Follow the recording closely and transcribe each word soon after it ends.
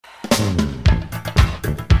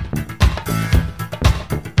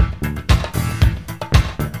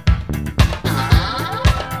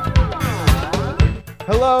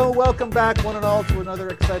Hello, welcome back one and all to another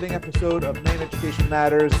exciting episode of Maine Education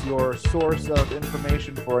Matters, your source of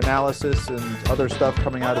information for analysis and other stuff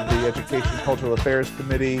coming out of the Education Cultural Affairs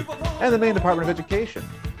Committee and the Maine Department of Education.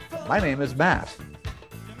 My name is Matt.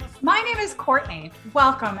 My name is Courtney.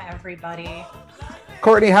 Welcome, everybody.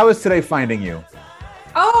 Courtney, how is today finding you?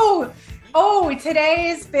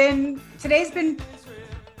 Today's been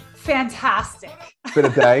fantastic. It's been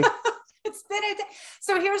a day. It's been a day.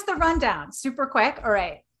 So here's the rundown, super quick. All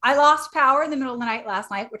right. I lost power in the middle of the night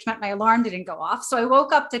last night, which meant my alarm didn't go off. So I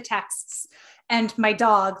woke up to texts and my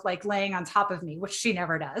dog laying on top of me, which she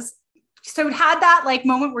never does. So it had that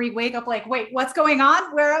moment where you wake up wait, what's going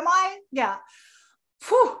on? Where am I? Yeah.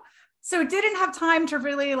 Whew. So didn't have time to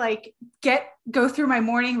really go through my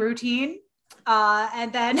morning routine.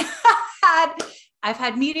 And then I've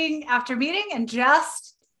had meeting after meeting and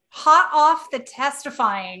just hot off the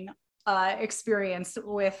testifying experience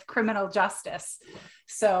with criminal justice.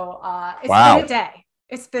 So it's been a day.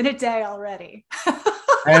 It's been a day already.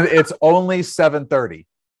 And it's only 7:30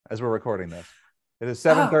 as we're recording this. It is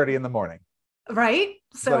 7:30 in the morning. Right?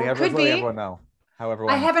 So it could be. Everyone know. However,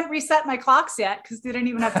 I haven't reset my clocks yet because they didn't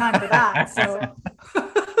even have time for that. So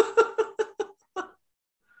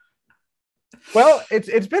well,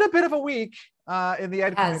 it's been a bit of a week in the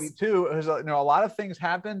Ed Committee too. There's a lot of things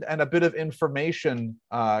happened, and a bit of information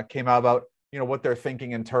came out about what they're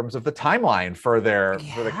thinking in terms of the timeline for the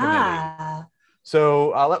committee.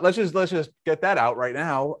 So let's just get that out right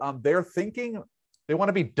now. They're thinking they want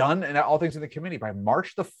to be done in all things in the committee by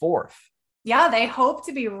March the 4th. Yeah, they hope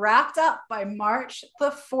to be wrapped up by March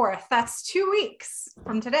the 4th. That's 2 weeks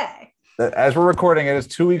from today. As we're recording, it is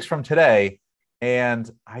 2 weeks from today. And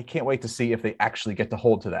I can't wait to see if they actually get to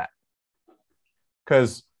hold to that.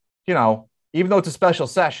 Because, even though it's a special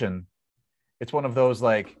session, it's one of those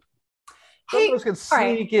some of those can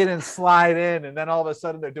sneak in and slide in. And then all of a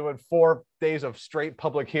sudden they're doing 4 days of straight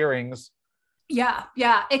public hearings. Yeah,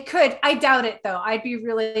 it could. I doubt it, though. I'd be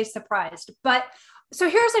really surprised. But so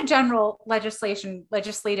here's a general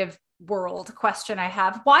legislative world question I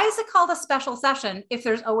have. Why is it called a special session if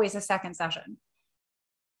there's always a second session?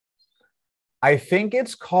 I think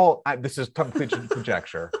it's called, this is complete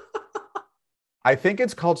conjecture. I think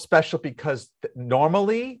it's called special because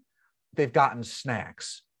normally they've gotten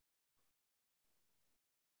snacks.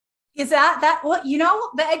 Is that what,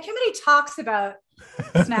 the Ed Committee talks about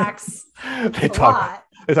snacks They talk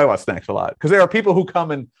about snacks a lot because there are people who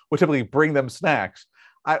come and would typically bring them snacks.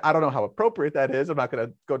 I don't know how appropriate that is. I'm not going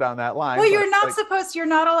to go down that line. Well, you're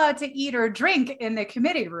not allowed to eat or drink in the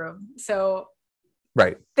committee room. So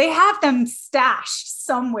right. They have them stashed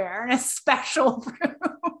somewhere in a special room.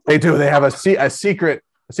 They do. They have a secret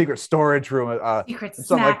storage room,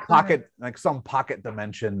 some pocket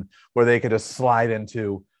dimension where they could just slide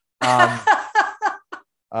into. No,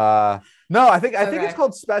 I think it's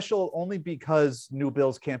called special only because new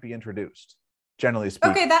bills can't be introduced, generally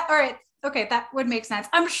speaking. Okay, that would make sense.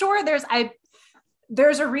 I'm sure there's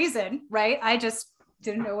a reason, right? I just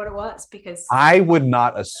didn't know what it was because I would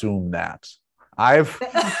not assume that. I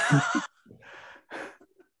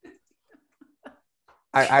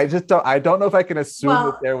don't know if I can assume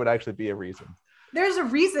that there would actually be a reason. There's a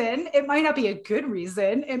reason. It might not be a good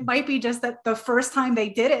reason. It might be just that the first time they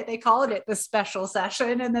did it, they called it the special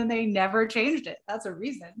session and then they never changed it. That's a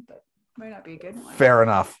reason, but it might not be a good one. Fair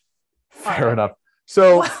enough.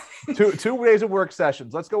 So 2 days of work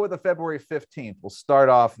sessions. Let's go with the February 15th. We'll start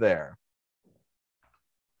off there.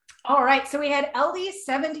 All right. So we had LD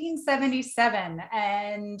 1777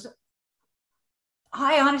 and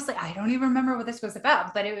I don't even remember what this was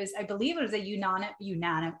about, but I believe it was a unanimous.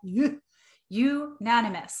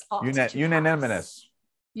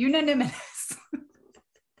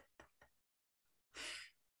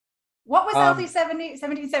 What was LD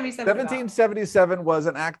 1777 1777 was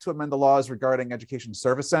an act to amend the laws regarding education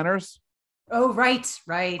service centers. Oh, right.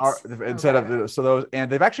 And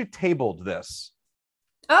they've actually tabled this.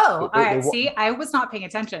 Oh, all right. See, I was not paying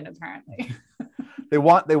attention, apparently. They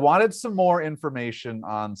wanted some more information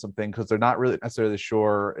on something because they're not really necessarily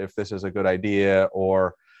sure if this is a good idea,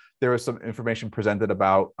 or there was some information presented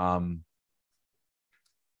about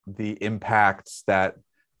the impacts that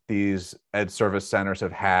these ed service centers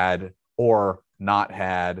have had or not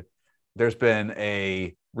had. There's been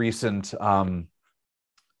a recent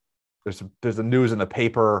there's the news in the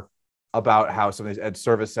paper about how some of these ed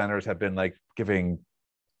service centers have been giving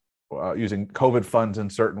using COVID funds in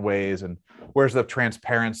certain ways, and where's the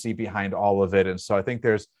transparency behind all of it. And so I think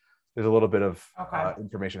there's a little bit of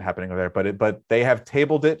information happening over there, but they have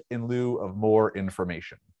tabled it in lieu of more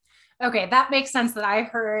information. Okay, that makes sense that I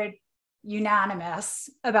heard unanimous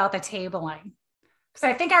about the tabling. Because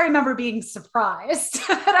I think I remember being surprised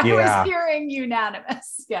that I was hearing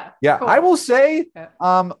unanimous. Yeah. Yeah. Cool. I will say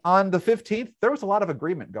on the 15th, there was a lot of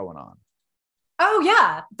agreement going on. Oh,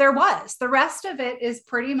 yeah, there was. The rest of it is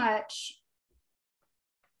pretty much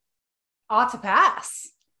ought to pass.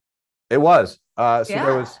 It was.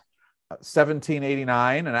 There was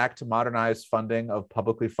 1789, an act to modernize funding of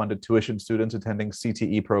publicly funded tuition students attending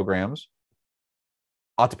CTE programs.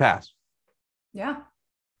 Ought to pass. Yeah.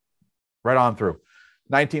 Right on through.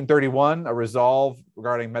 1931, a resolve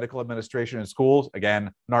regarding medical administration in schools.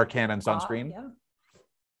 Again, Narcan and sunscreen.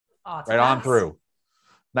 Right on through.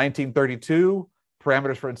 1932,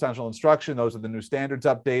 parameters for essential instruction. Those are the new standards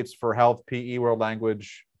updates for health, PE, world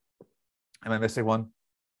language. Am I missing one?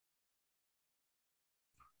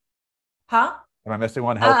 Huh? Am I missing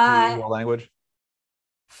one? Health, PE, world language?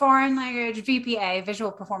 Foreign language, VPA,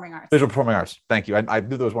 visual performing arts. Visual performing arts. Thank you. I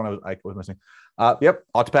knew there was one I was missing. Yep,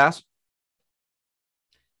 ought to pass.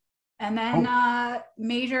 And then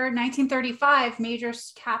major 1935, major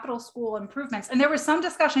capital school improvements. And there was some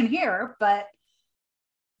discussion here, but.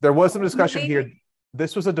 There was some discussion here.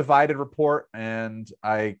 This was a divided report, and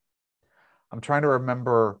I'm trying to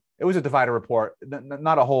remember. It was a divided report.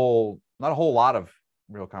 Not a whole lot of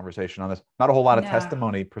real conversation on this. Not a whole lot of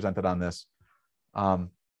testimony presented on this.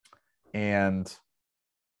 And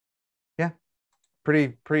yeah,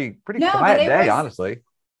 pretty quiet day, honestly.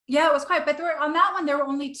 Yeah, it was quiet. But on that one, there were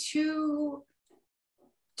only two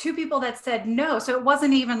people that said no. So it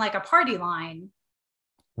wasn't even like a party line.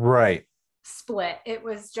 Right. Split. It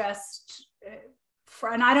was just,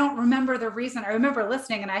 and I don't remember the reason. I remember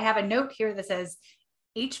listening, and I have a note here that says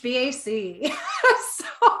HVAC. So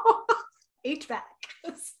HVAC.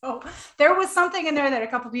 So there was something in there that a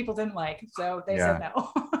couple people didn't like. So they said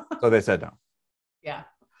no. So they said no. Yeah.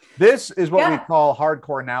 This is what we call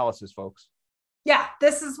hardcore analysis, folks. Yeah.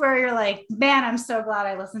 This is where you're like, man, I'm so glad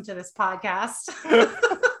I listened to this podcast.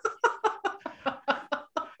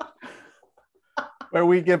 Where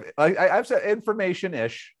we give, I've said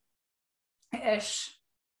information-ish. Ish.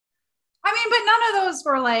 I mean, but none of those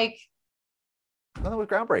were like. None of was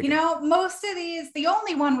groundbreaking. You know, most of these, the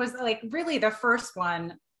only one was like, really the first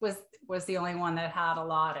one was the only one that had a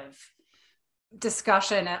lot of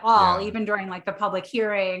discussion at all, even during like the public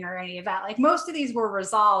hearing or any of that. Like most of these were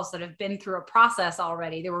resolves that have been through a process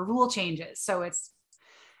already. There were rule changes. So it's,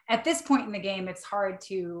 at this point in the game, it's hard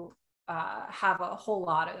to have a whole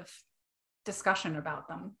lot of discussion about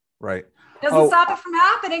them. Right. Doesn't stop it from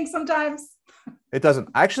happening sometimes. It doesn't.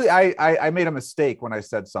 Actually, I made a mistake when I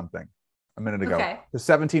said something a minute ago. Okay. The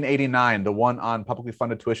 1789, the one on publicly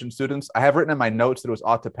funded tuition students. I have written in my notes that it was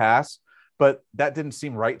ought to pass, but that didn't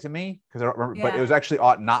seem right to me because I don't remember. But it was actually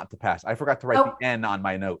ought not to pass. I forgot to write the N on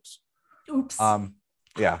my notes. Oops.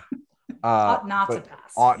 Yeah. Ought not to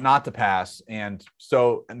pass. Ought not to pass, and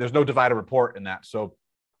there's no divided report in that. So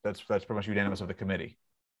that's pretty much unanimous of the committee.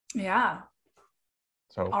 Yeah.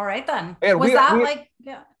 So all right then.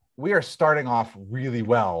 We are starting off really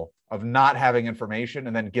well of not having information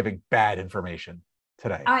and then giving bad information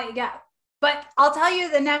today. But I'll tell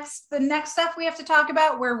you the next stuff we have to talk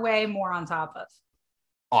about, we're way more on top of.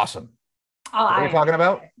 Awesome. What are we talking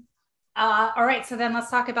about? All right. So then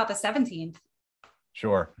let's talk about the 17th.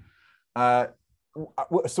 Sure.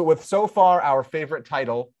 So with so far our favorite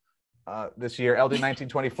title this year, LD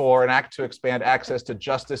 1924, an act to expand access to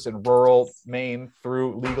justice in rural Maine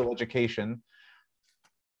through legal education.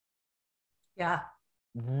 Yeah.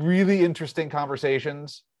 Really interesting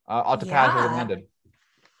conversations. Ought to pass as amended.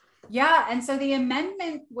 Yeah. And so the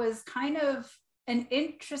amendment was kind of an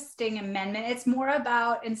interesting amendment. It's more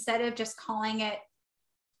about, instead of just calling it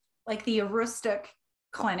like the Aroostook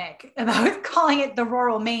Clinic, about calling it the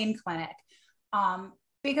Rural Maine Clinic.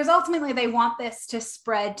 Because ultimately they want this to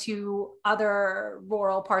spread to other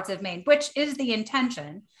rural parts of Maine, which is the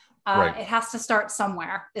intention. Right. It has to start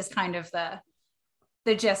somewhere is kind of the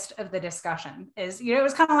gist of the discussion is, it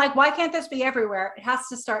was kind of like, why can't this be everywhere? It has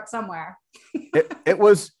to start somewhere. It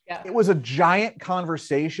was a giant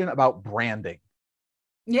conversation about branding.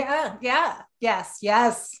 Yeah.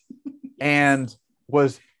 Yes. And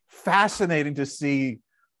was fascinating to see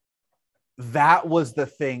that was the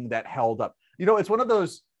thing that held up. It's one of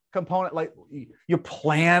those component, like you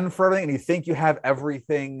plan for everything and you think you have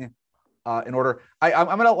everything in order. I'm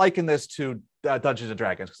going to liken this to Dungeons and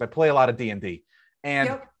Dragons because I play a lot of D&D.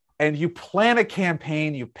 And you plan a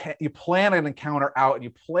campaign, you plan an encounter out, and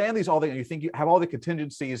you plan these all things, and you think you have all the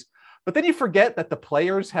contingencies, but then you forget that the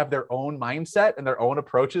players have their own mindset and their own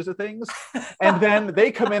approaches to things. And then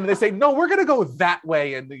they come in and they say, no, we're going to go that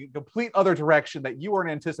way in the complete other direction that you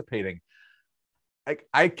weren't anticipating.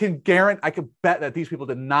 I could bet that these people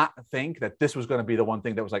did not think that this was going to be the one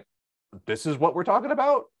thing that was like, this is what we're talking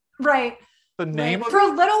about. Right. The name of for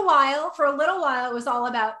a little while, it was all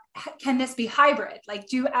about, can this be hybrid? Like,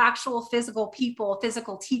 do actual physical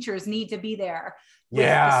teachers need to be there with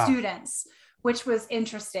the students, which was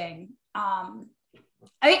interesting. But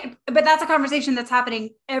that's a conversation that's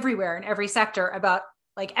happening everywhere in every sector about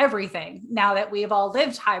like everything now that we've all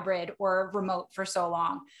lived hybrid or remote for so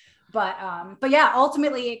long. But yeah,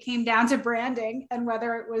 ultimately it came down to branding and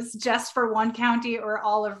whether it was just for one county or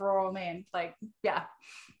all of rural Maine. Like, yeah.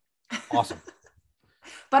 Awesome.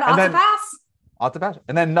 But ought to pass.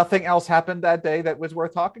 And then nothing else happened that day that was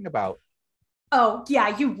worth talking about. Oh,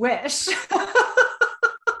 yeah, you wish.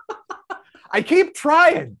 I keep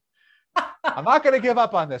trying. I'm not going to give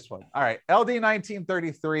up on this one. All right. LD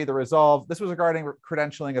 1933, the resolve. This was regarding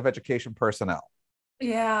credentialing of education personnel.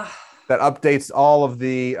 Yeah. That updates all of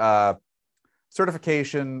the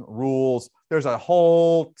certification rules. There's a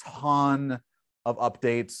whole ton of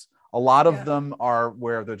updates. A lot of them are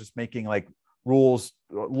where they're just making like laws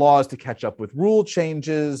to catch up with rule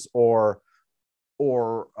changes or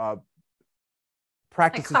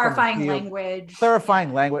practices. Like clarifying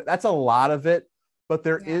language. That's a lot of it. But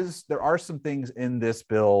there are some things in this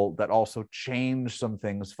bill that also change some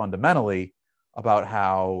things fundamentally about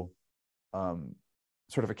how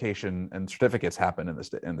certification and certificates happen in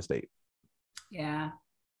the state. Yeah.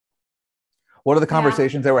 One of the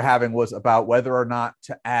conversations they were having was about whether or not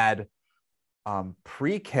to add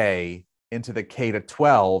pre-K into the K to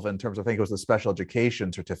 12 in terms of, I think it was the special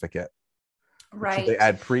education certificate. Right. Should they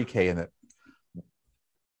add pre-K in it?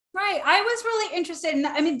 Right. I was really interested in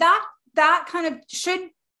that. I mean, that kind of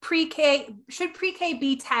should pre-K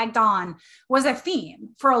be tagged on was a theme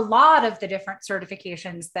for a lot of the different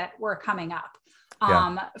certifications that were coming up.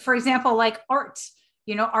 For example, like art,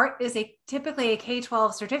 art is typically a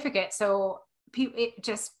K-12 certificate. So it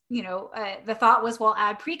just, the thought was, well,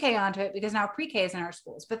 add pre-K onto it because now pre-K is in our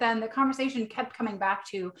schools. But then the conversation kept coming back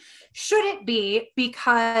to, should it be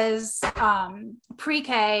because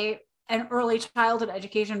pre-K and early childhood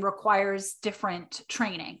education requires different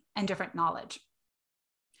training and different knowledge.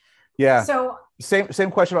 Yeah. So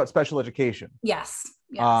same question about special education. Yes.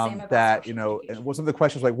 Yeah. And one of the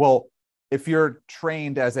questions like, well, if you're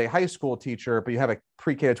trained as a high school teacher, but you have a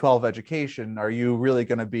pre-K to 12 education, are you really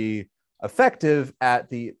going to be effective at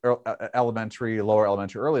the elementary, lower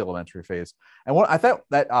elementary, early elementary phase? And I thought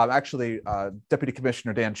that Deputy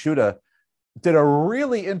Commissioner Dan Chuda did a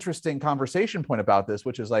really interesting conversation point about this,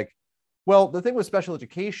 which is like, well, the thing with special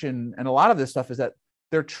education and a lot of this stuff is that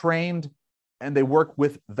they're trained and they work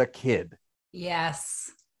with the kid.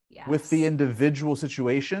 Yes. With the individual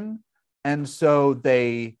situation. And so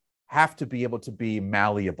they have to be able to be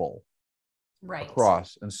malleable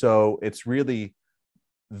across. And so it's really,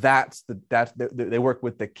 they work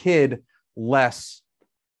with the kid, less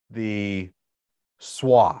the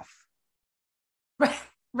swath.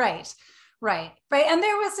 Right. And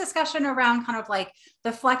there was discussion around kind of like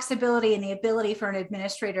the flexibility and the ability for an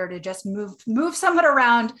administrator to just move someone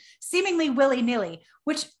around seemingly willy-nilly,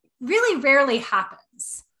 which really rarely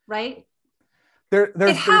happens, right?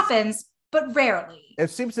 It happens, but rarely. It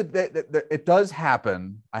seems that it does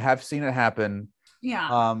happen. I have seen it happen.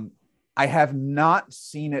 Yeah. I have not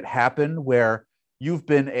seen it happen where you've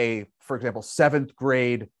been for example, 7th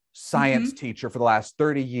grade science teacher for the last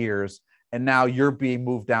 30 years, and now you're being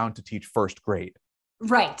moved down to teach 1st grade.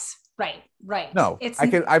 Right. No,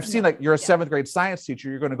 I've seen like you're a 7th grade science teacher,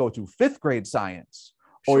 you're going to go to 5th grade science,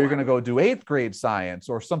 or you're going to go do 8th grade science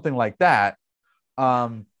or something like that.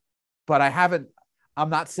 But I'm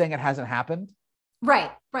not saying it hasn't happened.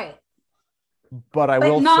 Right. But I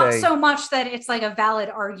will not say, so much that it's like a valid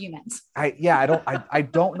argument. I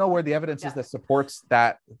don't know where the evidence is that supports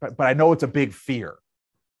that, but I know it's a big fear.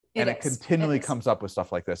 It continually comes up with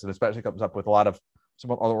stuff like this, and especially comes up with a lot of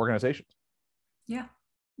some other organizations. Yeah.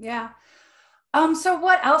 So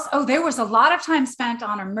what else? Oh, there was a lot of time spent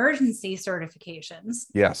on emergency certifications.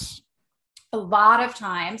 Yes. A lot of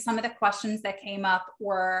time. Some of the questions that came up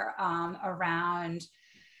were around,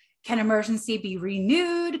 can emergency be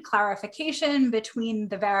renewed? Clarification between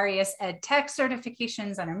the various ed tech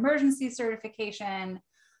certifications and emergency certification.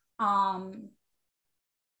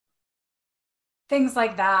 Things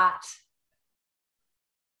like that.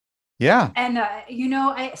 Yeah. And, a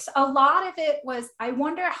lot of it was, I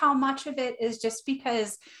wonder how much of it is just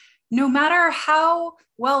because no matter how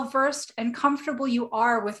well-versed and comfortable you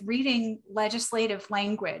are with reading legislative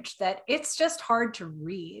language, that it's just hard to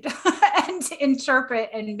read and to interpret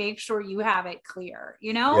and make sure you have it clear,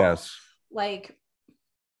 Yes. Like,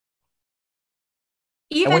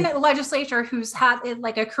 Even a legislature who's had it,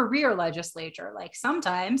 like a career legislature, like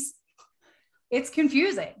sometimes it's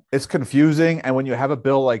confusing. It's confusing. And when you have a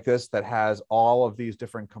bill like this that has all of these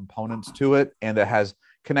different components to it, and that has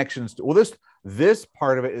connections to, well, this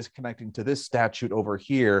part of it is connecting to this statute over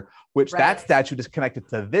here, which that statute is connected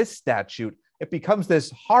to this statute. It becomes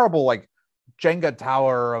this horrible, like, Jenga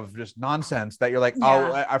tower of just nonsense that you're like,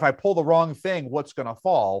 oh, if I pull the wrong thing, what's going to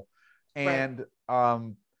fall? And,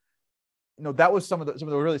 that was some of the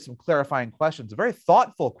really some clarifying questions, very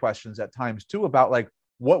thoughtful questions at times too, about like,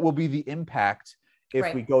 what will be the impact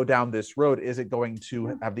if we go down this road? Is it going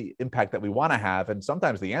to have the impact that we want to have? And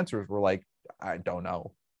sometimes the answers were like, I don't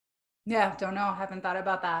know. Yeah, don't know. Haven't thought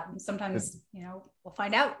about that. And sometimes, we'll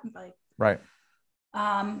find out. Like, right.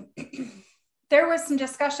 There was some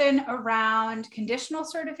discussion around conditional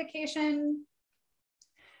certification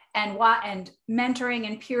and mentoring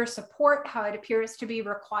and peer support, how it appears to be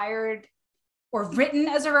required or written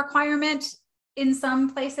as a requirement in some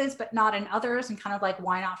places, but not in others, and kind of like,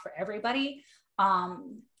 why not for everybody?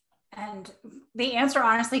 And the answer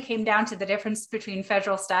honestly came down to the difference between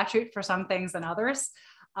federal statute for some things and others.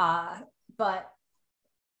 But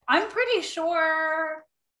I'm pretty sure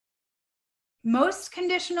most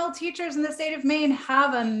conditional teachers in the state of Maine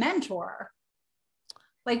have a mentor.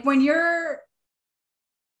 Like when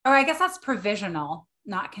I guess that's provisional,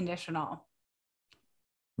 not conditional.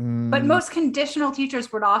 But most conditional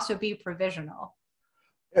teachers would also be provisional.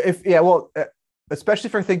 Especially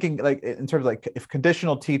for thinking like in terms of like if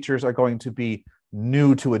conditional teachers are going to be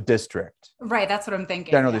new to a district. Right, that's what I'm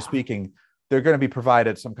thinking. Generally speaking, they're going to be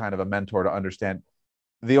provided some kind of a mentor to understand.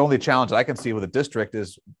 The only challenge that I can see with a district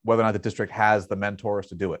is whether or not the district has the mentors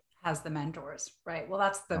to do it. Has the mentors, right? Well,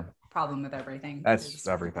 that's the problem with everything. That's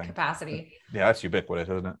everything. Capacity. Yeah, that's ubiquitous,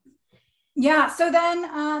 isn't it? Yeah. So then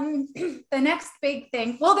the next big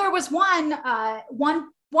thing, well, there was one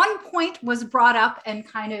point was brought up and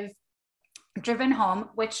kind of driven home,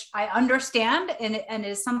 which I understand and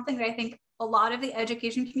is something that I think a lot of the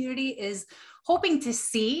education community is hoping to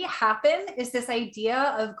see happen, is this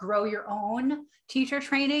idea of grow your own teacher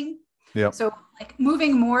training. Yeah. So like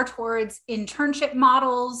moving more towards internship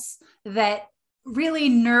models that really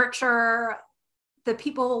nurture the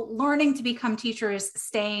people learning to become teachers,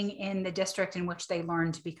 staying in the district in which they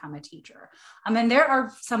learn to become a teacher. I mean, there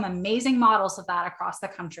are some amazing models of that across the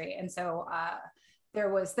country. And so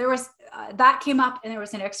there was that came up, and there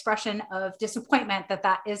was an expression of disappointment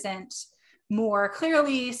that isn't more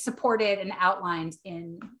clearly supported and outlined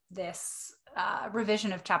in this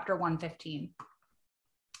revision of Chapter 115.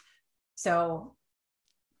 So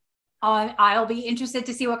I'll be interested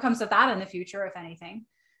to see what comes of that in the future, if anything.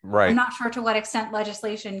 Right. I'm not sure to what extent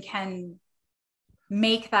legislation can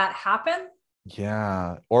make that happen.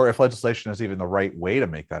 Yeah. Or if legislation is even the right way to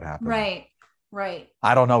make that happen. Right.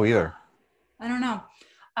 I don't know either. I don't know.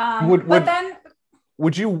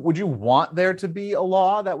 Would you want there to be a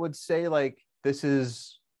law that would say like this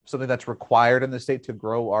is something that's required in the state to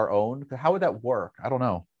grow our own? How would that work? I don't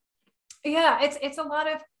know. Yeah, it's a lot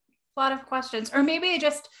of questions. Or maybe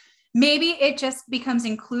it just becomes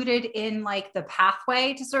included in like the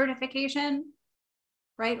pathway to certification,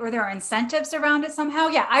 right? Or there are incentives around it somehow.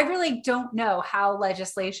 Yeah, I really don't know how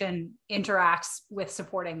legislation interacts with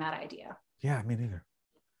supporting that idea. Yeah, me neither.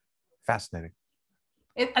 Fascinating.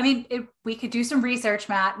 We could do some research,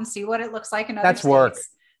 Matt, and see what it looks like in other states. Work.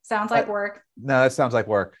 Sounds like work. No, that sounds like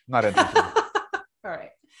work. Not interested. All right.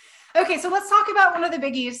 Okay, so let's talk about one of the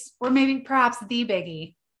biggies, or maybe perhaps the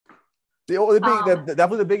biggie. Definitely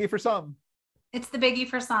the biggie for some. It's the biggie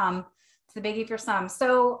for some.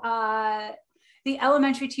 So the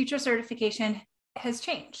elementary teacher certification has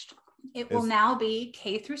changed. It will now be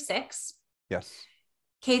K through 6. Yes.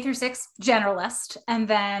 K through 6 generalist, and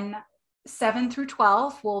then 7 through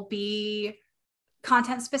 12 will be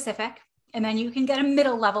content specific. And then you can get a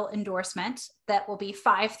middle level endorsement that will be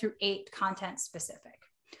 5 through 8 content specific.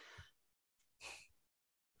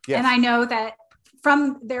 Yes. And I know that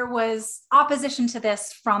there was opposition to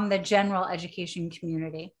this from the general education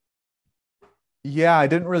community. Yeah, I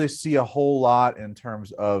didn't really see a whole lot in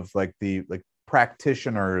terms of like the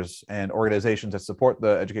practitioners and organizations that support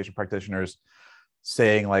the education practitioners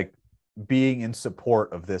saying like being in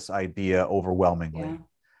support of this idea overwhelmingly. Yeah.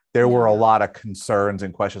 There were a lot of concerns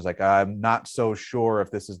and questions like, I'm not so sure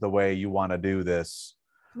if this is the way you want to do this.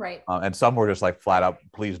 Right. And some were just like flat out,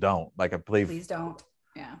 please don't. Like, please don't.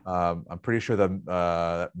 Yeah. I'm pretty sure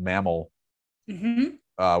the Mammal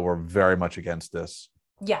were very much against this.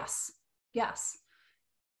 Yes.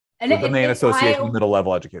 And the Maine Association of Middle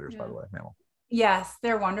Level Educators, by the way, Mammal. Yes,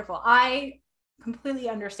 they're wonderful. I completely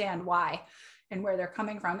understand why. and where they're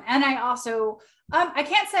coming from. And I also, I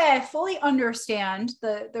can't say I fully understand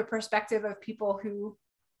the perspective of people who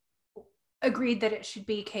agreed that it should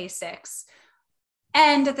be K6.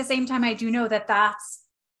 And at the same time, I do know that that's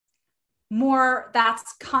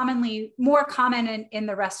commonly more common in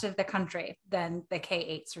the rest of the country than the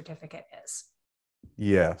K8 certificate is.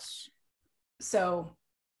 Yes. So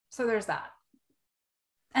there's that.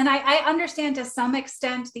 And I understand to some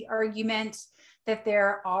extent the argument that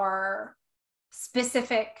there are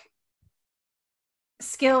specific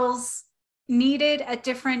skills needed at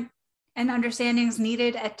different and understandings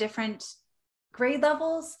needed at different grade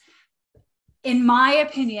levels. In my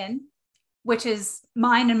opinion, which is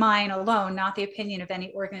mine and mine alone, not the opinion of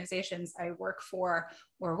any organizations I work for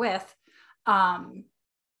or with, I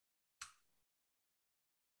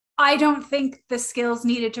don't think the skills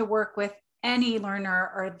needed to work with any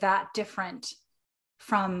learner are that different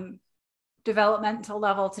from developmental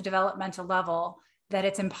level to developmental level that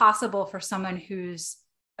it's impossible for someone who's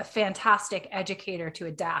a fantastic educator to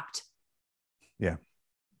adapt. Yeah.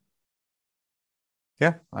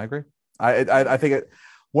 Yeah, I agree. I think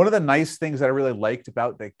one of the nice things that I really liked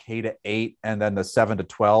about the K-8 and then the 7 to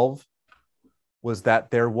 12 was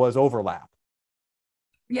that there was overlap.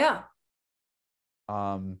 Yeah.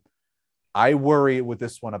 I worry with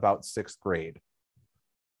this one about 6th grade.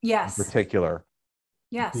 Yes. In particular.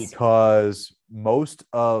 Yes. Because most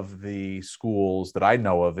of the schools that I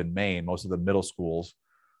know of in Maine, most of the middle schools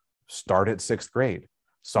start at 6th grade.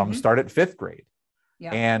 Some start at 5th grade.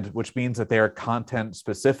 Yeah. And which means that they are content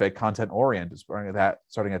specific, content oriented,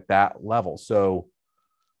 starting at that level. So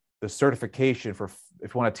the certification for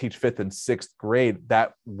if you want to teach 5th and 6th grade,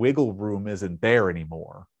 that wiggle room isn't there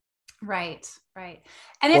anymore. Right.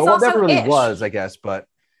 And it's also never really was, I guess, but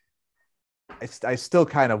I still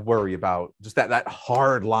kind of worry about just that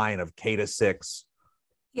hard line of K to 6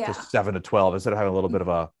 to 7 to 12 instead of having a little bit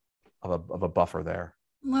of a buffer there.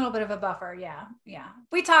 A little bit of a buffer. Yeah.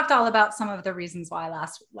 We talked all about some of the reasons why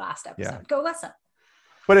last episode. Yeah. Go listen.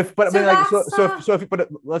 But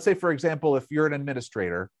let's say, for example, if you're an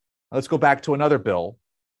administrator, let's go back to another bill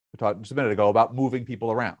we talked just a minute ago about moving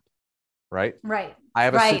people around. Right. I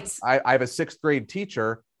have a 6th grade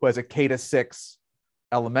teacher who has a K to 6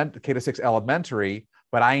 elementary,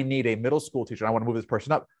 but I need a middle school teacher. And I want to move this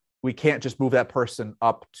person up. We can't just move that person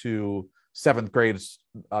up to 7th grade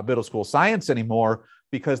middle school science anymore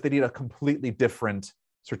because they need a completely different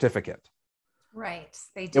certificate. Right.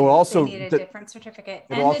 They do. They need a different certificate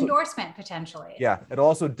and endorsement potentially. Yeah. It'll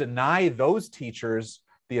also deny those teachers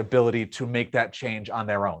the ability to make that change on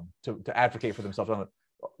their own, to advocate for themselves.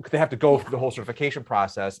 They have to go through the whole certification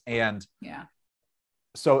process. And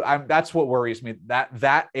so that's what worries me.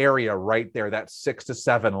 That area right there, that 6 to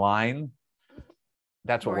 7 line,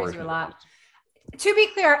 that's what worries me a lot. To be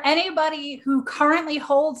clear, anybody who currently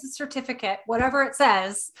holds a certificate, whatever it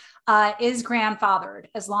says, is grandfathered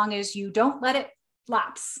as long as you don't let it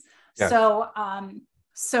lapse. Yeah.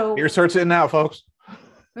 So you're searching now, folks.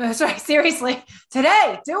 Sorry, seriously,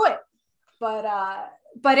 today, do it.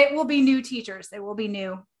 But it will be new teachers. It will be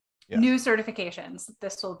new certifications.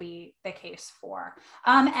 This will be the case for.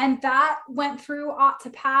 And that went through ought to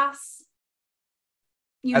pass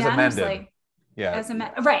unanimously.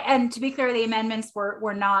 Right. And to be clear, the amendments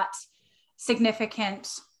were not significant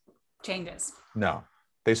changes. No,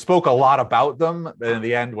 they spoke a lot about them. But in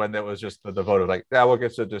the end, when it was just the vote of like, we'll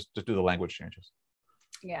get to just do the language changes.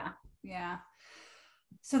 Yeah.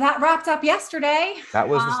 So that wrapped up yesterday. That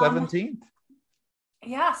was the 17th.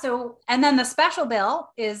 Yeah. So, and then the special bill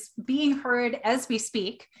is being heard as we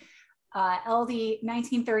speak. LD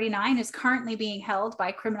 1939 is currently being held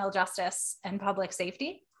by Criminal Justice and Public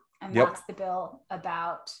Safety. And that's the bill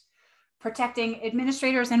about protecting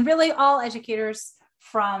administrators and really all educators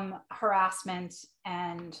from harassment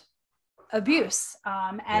and abuse.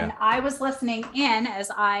 I was listening in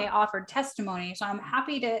as I offered testimony. So I'm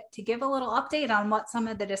happy to give a little update on what some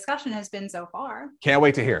of the discussion has been so far. Can't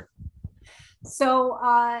wait to hear. So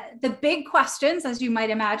the big questions, as you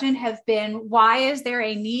might imagine, have been, why is there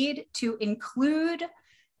a need to include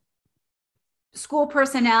school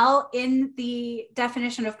personnel in the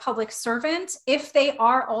definition of public servant if they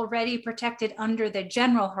are already protected under the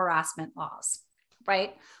general harassment laws,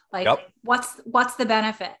 right? Like, what's the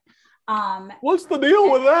benefit? What's the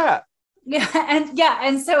deal with that?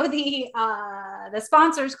 And so the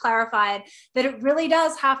sponsors clarified that it really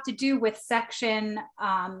does have to do with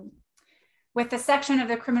the section of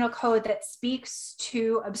the criminal code that speaks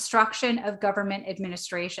to obstruction of government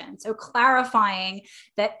administration. So clarifying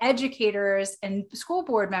that educators and school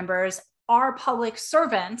board members are public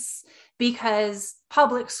servants because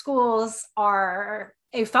public schools are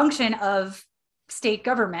a function of state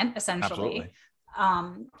government, essentially.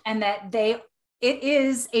 Absolutely. And that it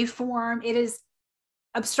is a form, it is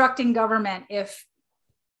obstructing government if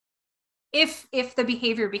the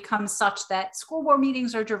behavior becomes such that school board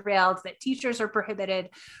meetings are derailed, that teachers are prohibited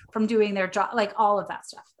from doing their job, like all of that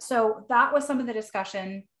stuff. So that was some of the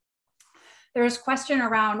discussion. There was question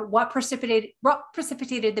around what precipitated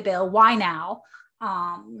the bill, why now?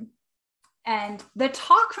 And the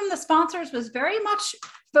talk from the sponsors was very much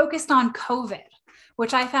focused on COVID,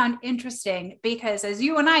 which I found interesting because, as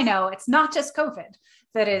you and I know, it's not just COVID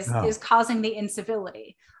that is causing the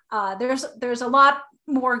incivility. There's a lot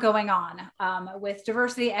more going on with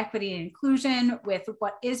diversity, equity, and inclusion, with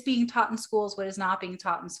what is being taught in schools, what is not being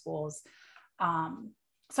taught in schools.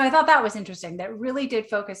 So I thought that was interesting. That really did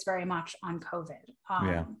focus very much on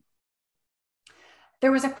COVID.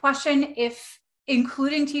 There was a question if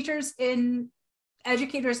including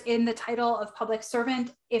educators in the title of public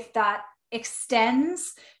servant, if that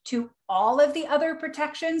extends to all of the other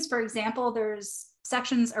protections. For example, there's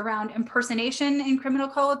sections around impersonation in criminal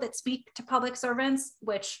code that speak to public servants,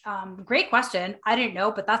 which great question. I didn't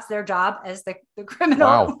know, but that's their job as the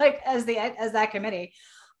criminal, like as that committee.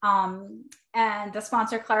 And the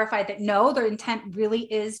sponsor clarified that no, their intent really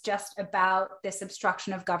is just about this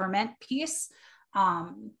obstruction of government piece.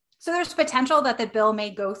 So there's potential that the bill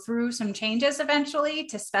may go through some changes eventually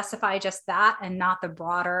to specify just that and not the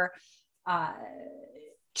broader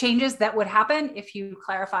changes that would happen if you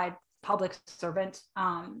clarified public servant.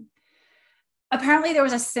 Apparently there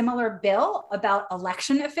was a similar bill about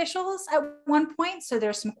election officials at one point. So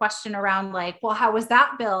there's some question around like, well, how was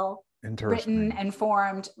that bill written and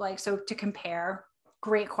formed? Like, so to compare,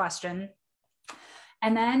 great question.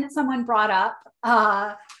 And then someone brought up,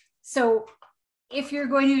 so if you're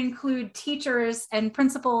going to include teachers and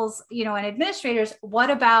principals, and administrators, what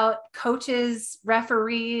about coaches,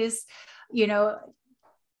 referees,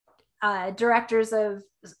 directors of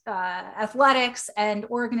athletics and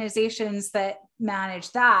organizations that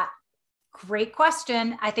manage that? Great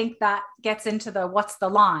question. I think that gets into what's the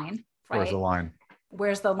line, right?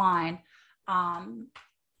 Where's the line?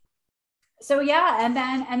 So yeah, and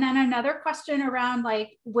then another question around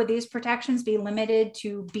like, would these protections be limited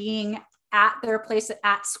to being at their place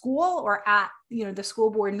at school or at the school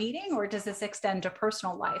board meeting, or does this extend to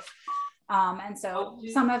personal life? And so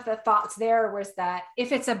some of the thoughts there was that if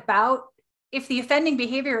the offending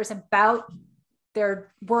behavior is about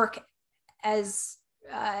their work as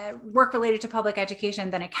work related to public education,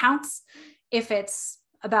 then it counts. If it's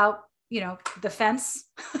about, the fence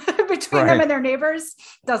between them and their neighbors,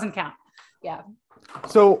 doesn't count. Yeah.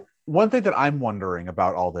 So one thing that I'm wondering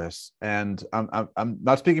about all this, and I'm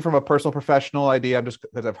not speaking from a personal professional idea, I'm just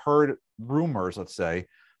because I've heard rumors, let's say,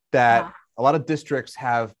 that a lot of districts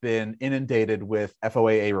have been inundated with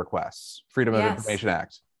FOIA requests, Freedom of Information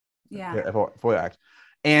Act, FOIA Act,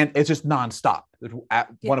 and it's just nonstop,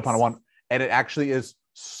 one upon one, and it actually is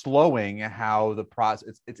slowing how the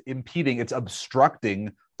process. It's impeding, it's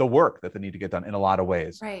obstructing the work that they need to get done in a lot of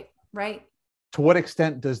ways. Right. To what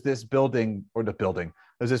extent does this bill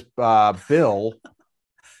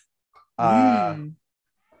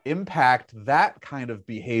impact that kind of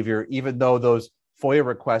behavior, even though those FOIA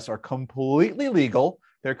requests are completely legal,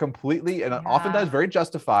 they're completely and oftentimes very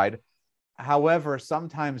justified. However,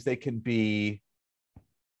 sometimes they can be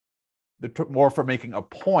more for making a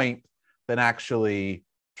point than actually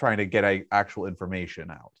trying to get actual information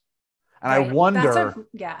out. And I wonder,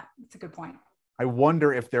 that's a good point. I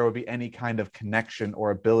wonder if there would be any kind of connection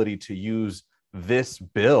or ability to use this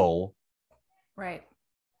bill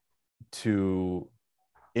to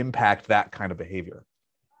impact that kind of behavior.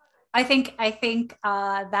 I think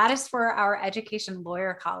that is for our education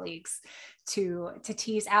lawyer colleagues to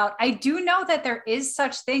tease out. I do know that there is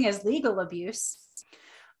such thing as legal abuse.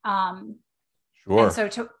 And so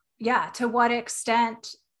to what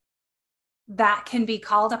extent that can be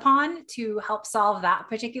called upon to help solve that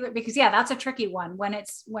particular, because that's a tricky one when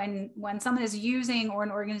someone is using, or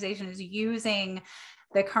an organization is using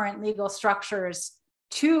the current legal structures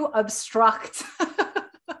to obstruct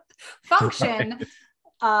function.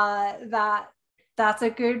 That's a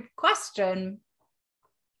good question.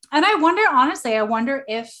 And I wonder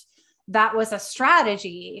if that was a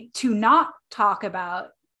strategy to not talk about,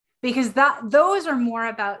 because those are more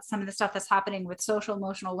about some of the stuff that's happening with social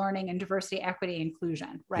emotional learning and diversity, equity,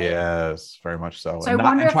 inclusion, right? Yes, very much so. So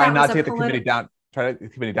and trying not to get the committee down, try to get the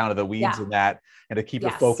committee down to the weeds in that, and to keep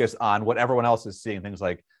it focused on what everyone else is seeing, things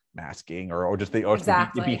like masking or just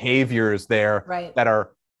the behaviors there that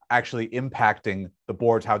are actually impacting the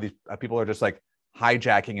boards, how these people are just like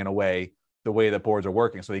hijacking in a way the way that boards are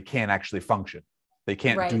working, so they can't actually function. they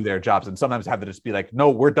can't Right. do their jobs, and sometimes have to just be like,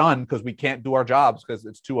 no, we're done because we can't do our jobs because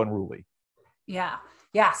it's too unruly. Yeah.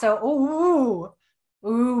 So,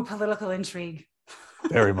 political intrigue.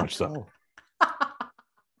 Very much so.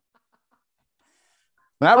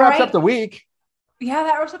 That wraps up the week. Yeah,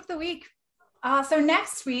 that wraps up the week. So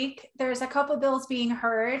next week, there's a couple bills being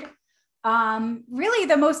heard. Really,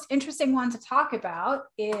 the most interesting one to talk about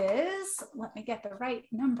is, let me get the right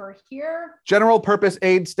number here. General Purpose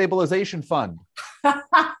Aid Stabilization Fund.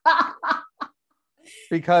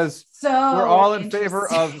 Because we're all in favor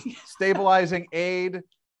of stabilizing aid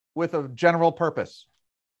with a general purpose.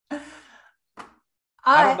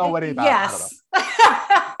 I don't know anything about yes.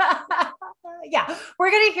 Yeah,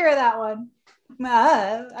 we're going to hear that one.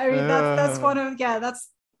 I mean, that's one of, I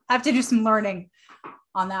have to do some learning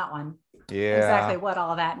on that one. Yeah. Exactly what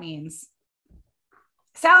all that means.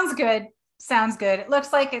 Sounds good. It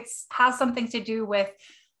looks like has something to do with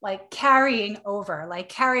like carrying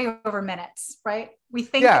over minutes, right? We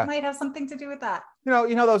think it might have something to do with that.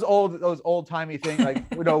 You know those old timey things,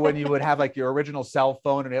 like when you would have like your original cell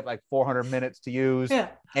phone and you have like 400 minutes to use,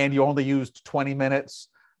 and you only used 20 minutes,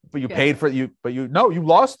 but you paid for it. You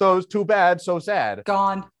lost those. Too bad. So sad.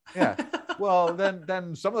 Gone. Yeah. Well,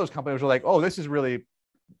 then some of those companies were like, oh, this is really.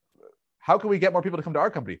 How can we get more people to come to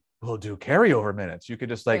our company? We'll do carryover minutes. You could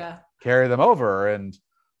just carry them over, and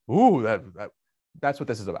that's what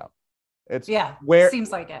this is about. It's where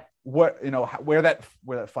seems like it. Where that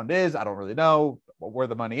fund is, I don't really know. Where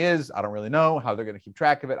the money is, I don't really know. How they're going to keep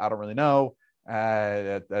track of it, I don't really know.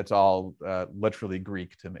 That's all literally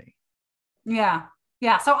Greek to me. Yeah.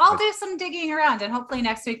 So I'll do some digging around, and hopefully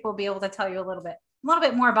next week we'll be able to tell you a little bit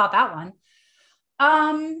more about that one.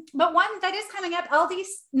 But one that is coming up, LD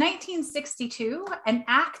 1962, an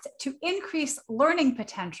act to increase learning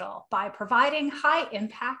potential by providing high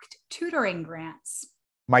impact tutoring grants.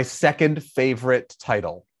 My second favorite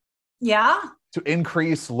title. Yeah. To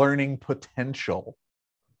increase learning potential.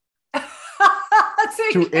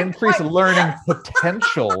 To increase learning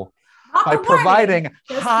potential by providing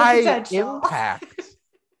high impact.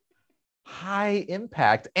 High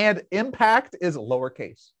impact. And impact is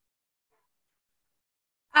lowercase.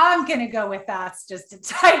 I'm going to go with that's just a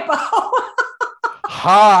typo.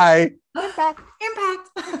 High impact.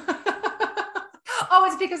 Oh,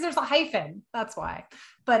 it's because there's a hyphen. That's why.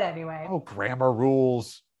 But anyway. Oh, grammar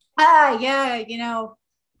rules. Yeah,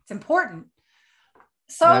 it's important.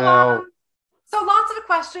 So lots of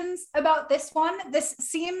questions about this one. This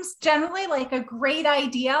seems generally like a great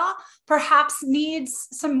idea, perhaps needs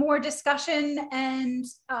some more discussion and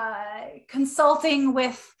consulting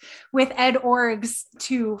with ed orgs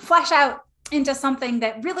to flesh out into something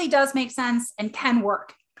that really does make sense and can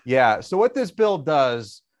work. Yeah. So what this bill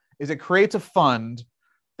does is it creates a fund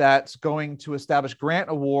that's going to establish grant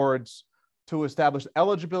awards to establish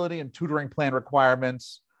eligibility and tutoring plan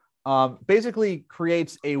requirements. Basically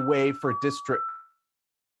creates a way for districts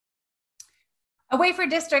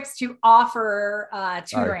to offer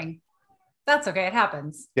tutoring. That's okay. It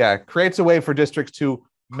happens. Yeah. Creates a way for districts to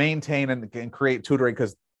maintain and create tutoring,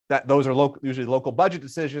 because those are usually local budget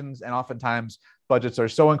decisions. And oftentimes budgets are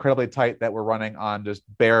so incredibly tight that we're running on just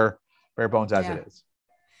bare bones as it is.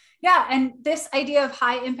 Yeah. And this idea of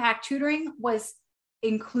high impact tutoring was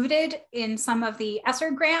included in some of the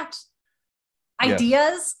ESSER grant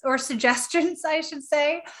ideas or suggestions, I should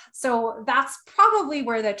say. So that's probably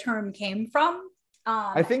where the term came from.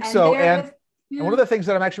 I think so. And one of the things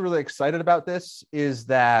that I'm actually really excited about this is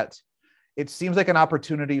that it seems like an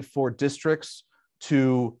opportunity for districts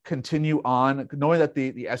to continue on, knowing that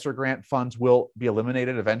the ESSER grant funds will be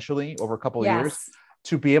eliminated eventually over a couple of years,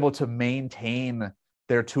 to be able to maintain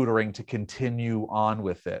their tutoring, to continue on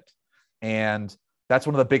with it. And that's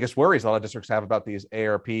one of the biggest worries a lot of districts have about these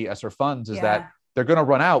ARP ESSER funds is that they're going to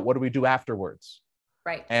run out. What do we do afterwards?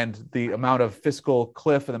 Right. And the amount of fiscal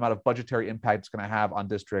cliff and the amount of budgetary impact it's going to have on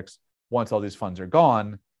districts once all these funds are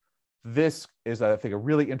gone. This is, I think, a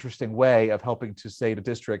really interesting way of helping to say to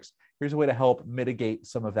districts, here's a way to help mitigate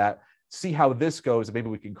some of that. See how this goes, and maybe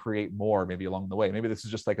we can create more maybe along the way. Maybe this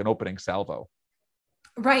is just like an opening salvo.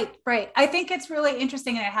 Right. I think it's really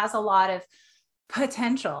interesting, and it has a lot of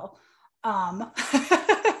potential. I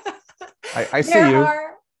see you.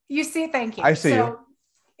 You see, thank you. I see you.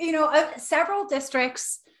 Several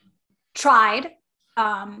districts tried.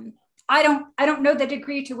 I don't know the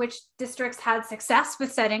degree to which districts had success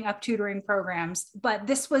with setting up tutoring programs, but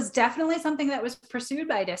this was definitely something that was pursued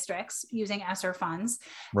by districts using ESSER funds,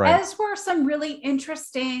 as were some really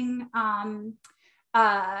interesting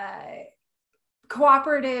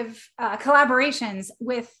cooperative collaborations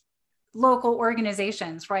with local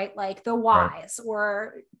organizations, right? Like the Wise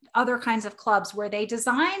or other kinds of clubs where they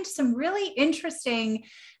designed some really interesting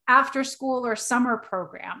after school or summer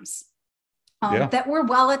programs that were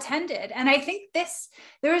well attended. And I think this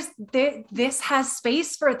has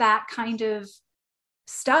space for that kind of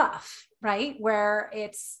stuff, right? Where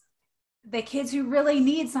it's the kids who really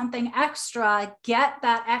need something extra get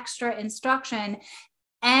that extra instruction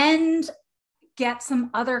and get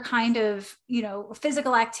some other kind of,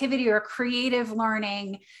 physical activity or creative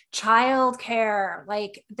learning, childcare.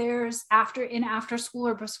 Like there's after school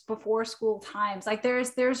or before school times, like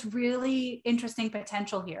there's really interesting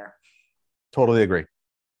potential here. Totally agree.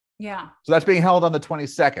 Yeah. So that's being held on the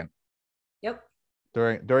 22nd. Yep.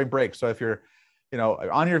 During break. So if you're,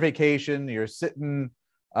 on your vacation, you're sitting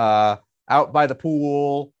out by the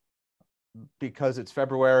pool because it's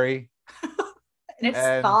February. And it's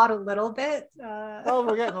thawed a little bit.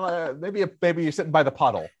 We're getting maybe you're sitting by the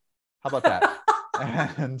puddle. How about that?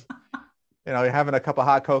 And you're having a cup of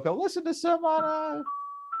hot cocoa. Listen to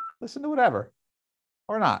whatever,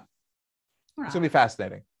 or not. It's gonna be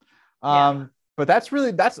fascinating. But that's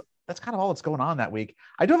kind of all that's going on that week.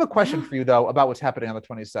 I do have a question for you though about what's happening on the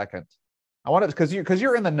 22nd. I want to, because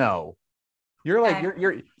you're in the know. You're like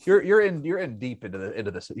you're in deep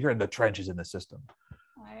into this. You're in the trenches in the system.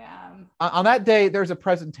 I am. On that day, there's a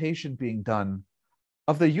presentation being done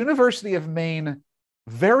of the University of Maine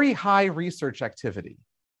Very High Research Activity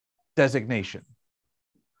designation.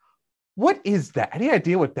 What is that? Any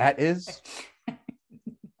idea what that is?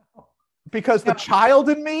 Because the child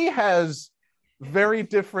in me has very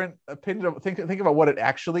different opinion. Think about what it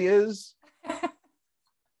actually is.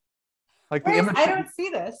 Like the image. I don't see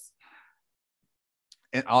this.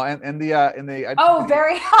 Very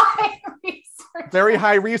high research. Very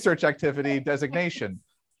high research activity designation.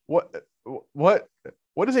 What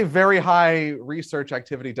is a very high research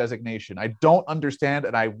activity designation? I don't understand,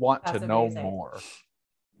 and I want to know more.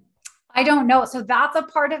 I don't know. So that's a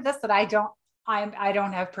part of this that I don't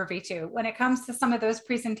have privy to. When it comes to some of those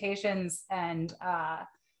presentations and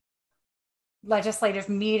legislative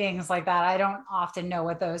meetings like that, I don't often know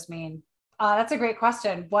what those mean. That's a great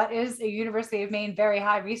question. What is a University of Maine Very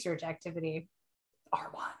High Research Activity?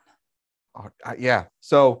 R1. Yeah.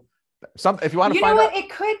 So if you want to find out, it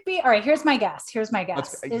could be. All right. Here's my guess. I'm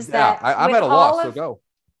at a loss. So go.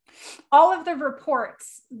 All of the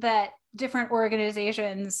reports that different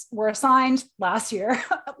organizations were assigned last year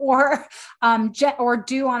or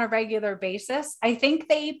do on a regular basis, I think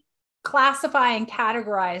they classify and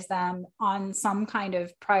categorize them on some kind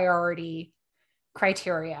of priority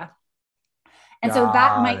criteria. And so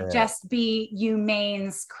that might just be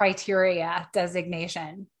UMaine's criteria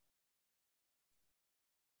designation.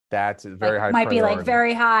 That's very high. Might be like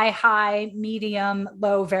very high, medium,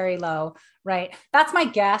 low, very low, right? That's my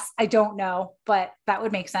guess. I don't know, but that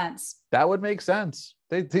would make sense.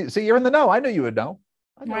 See, you're in the know. I knew you would know.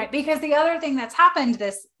 Right, because the other thing that's happened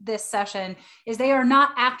this session is they are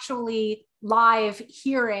not actually live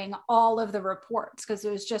hearing all of the reports because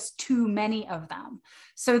there's just too many of them.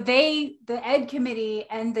 So the Ed Committee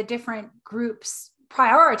and the different groups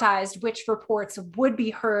prioritized which reports would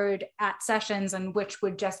be heard at sessions and which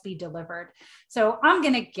would just be delivered. So I'm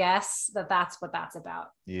going to guess that that's what that's about.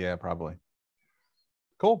 Yeah, probably.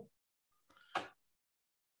 Cool.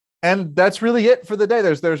 And that's really it for the day.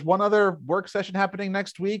 There's one other work session happening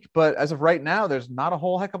next week, but as of right now, there's not a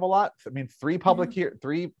whole heck of a lot. I mean, three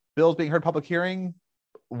bills being heard public hearing,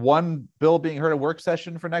 one bill being heard a work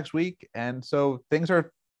session for next week. And so they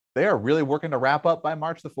are really working to wrap up by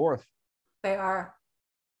March the 4th. They are.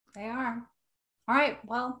 All right.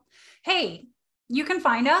 Well, hey, you can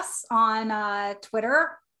find us on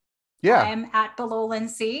Twitter. Yeah. I'm at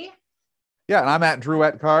BelowLynC. Yeah, and I'm at Drew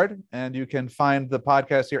Etcard, and you can find the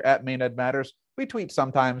podcast here at Maine Ed Matters. We tweet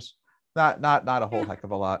sometimes, not a whole heck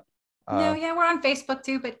of a lot. We're on Facebook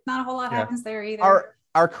too, but not a whole lot happens there either.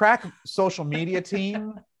 Our crack social media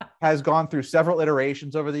team has gone through several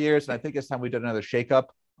iterations over the years, and I think it's time we did another shakeup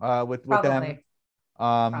with them.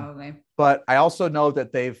 Probably. But I also know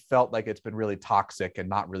that they've felt like it's been really toxic and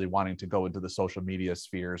not really wanting to go into the social media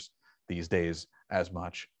spheres these days as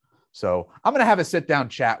much. So I'm going to have a sit down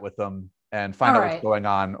chat with them and find out what's going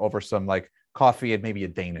on over some like coffee and maybe a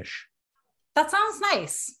Danish. That sounds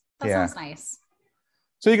nice. Sounds nice.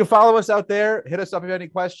 So you can follow us out there. Hit us up if you have any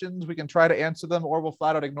questions. We can try to answer them or we'll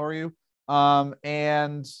flat out ignore you.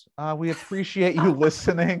 And we appreciate you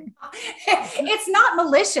listening. It's not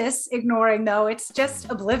malicious ignoring though. It's just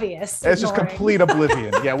oblivious. It's just complete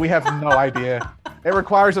oblivion. Yeah, we have no idea. It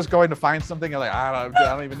requires us going to find something. And like, I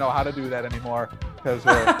don't even know how to do that anymore because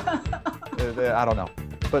I don't know.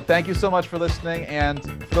 But thank you so much for listening. And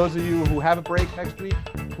for those of you who have a break next week,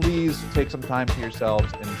 please take some time to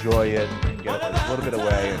yourselves, enjoy it, and get a little bit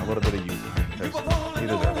away and a little bit of you because you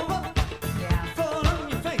deserve it. Yeah.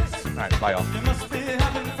 All right, bye,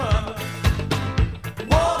 y'all.